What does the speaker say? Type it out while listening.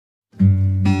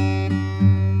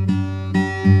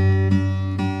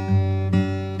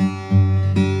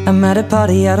I'm at a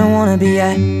party I don't wanna be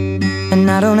at, and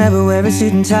I don't ever wear a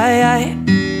suit and tie.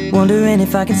 Wondering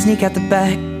if I can sneak out the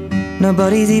back.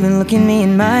 Nobody's even looking me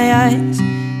in my eyes.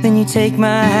 Then you take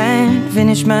my hand,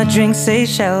 finish my drink, say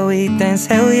shall we dance?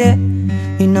 Hell yeah.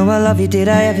 You know I love you, did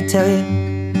I ever tell you?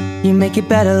 You make it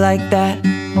better like that.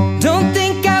 Don't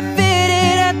think I fit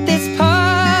in at this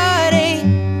party.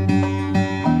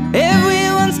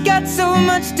 Everyone's got so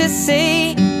much to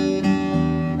say.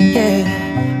 Yeah,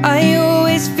 I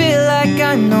always feel like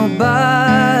I'm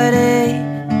nobody.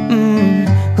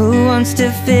 Who wants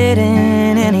to fit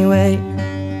in anyway?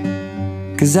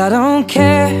 Cause I don't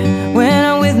care when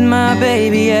I'm with my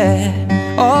baby, yeah.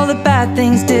 All the bad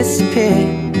things disappear.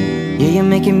 Yeah, you're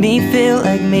making me feel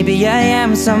like maybe I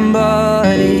am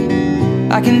somebody.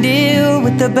 I can deal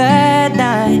with the bad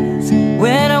nights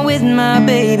when I'm with my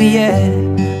baby, yeah.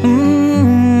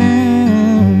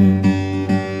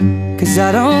 Cause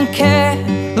I don't care,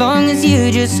 long as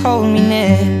you just hold me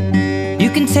near. You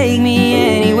can take me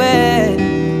anywhere.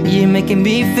 You're making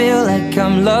me feel like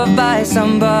I'm loved by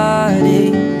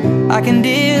somebody. I can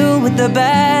deal with the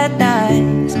bad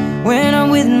nights when I'm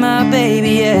with my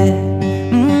baby, yeah.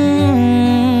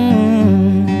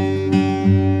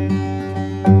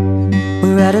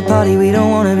 We're at a party we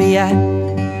don't wanna be at,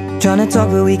 trying to talk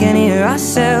but we can hear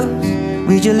ourselves.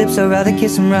 Read your lips, I'd rather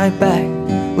kiss them right back.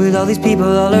 With all these people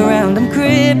all around, I'm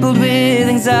crippled with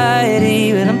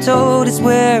anxiety, but I'm told it's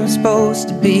where I'm supposed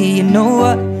to be. You know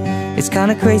what? It's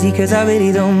kinda crazy cause I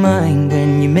really don't mind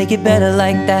when you make it better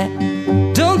like that.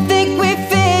 Don't think we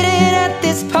fit in at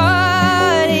this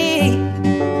party.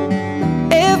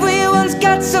 Everyone's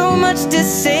got so much to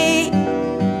say.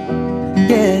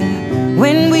 Yeah,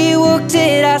 when we walked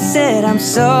in I said I'm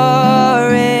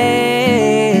sorry,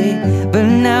 but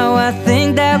now I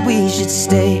think that we should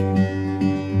stay.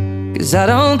 Cause I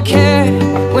don't care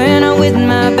when I'm with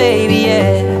my baby,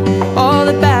 yeah. All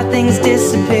the bad things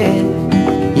disappear.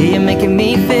 Yeah, you're making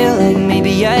me feel like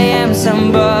maybe I am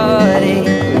somebody.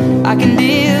 I can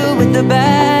deal with the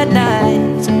bad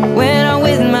nights when I'm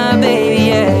with my baby,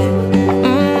 yeah.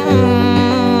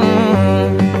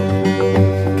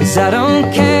 Cause I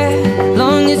don't care,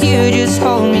 long as you just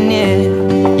hold me near.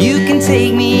 You can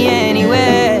take me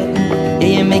anywhere.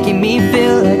 Yeah, you're making me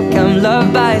feel like I'm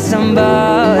loved by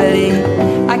somebody.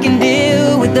 I can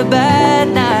deal with the bad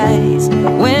nights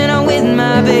when I'm with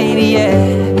my baby,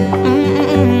 yeah.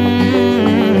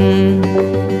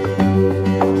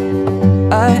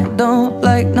 I don't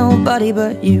like nobody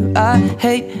but you. I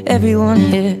hate everyone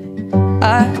here.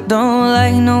 I don't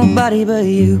like nobody but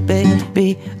you,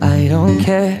 baby. I don't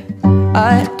care.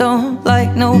 I don't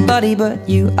like nobody but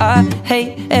you. I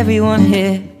hate everyone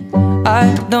here. I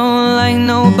don't like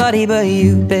nobody but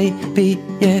you, baby,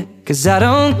 yeah. Cause I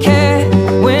don't care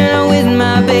when I'm with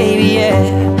my baby,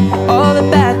 yeah. All the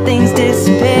bad things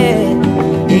disappear.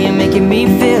 Yeah, you're making me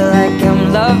feel like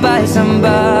I'm loved by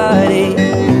somebody.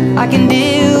 I can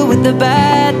deal with the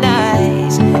bad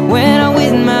nights when I'm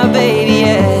with my baby,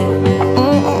 yeah.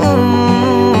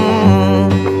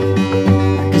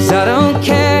 Cause I don't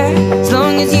care, as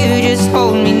long as you just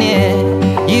hold me near.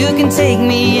 You can take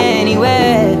me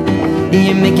anywhere. Yeah,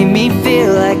 you're making me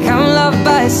feel like I'm loved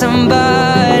by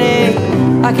somebody.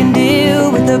 I can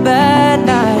deal with the bad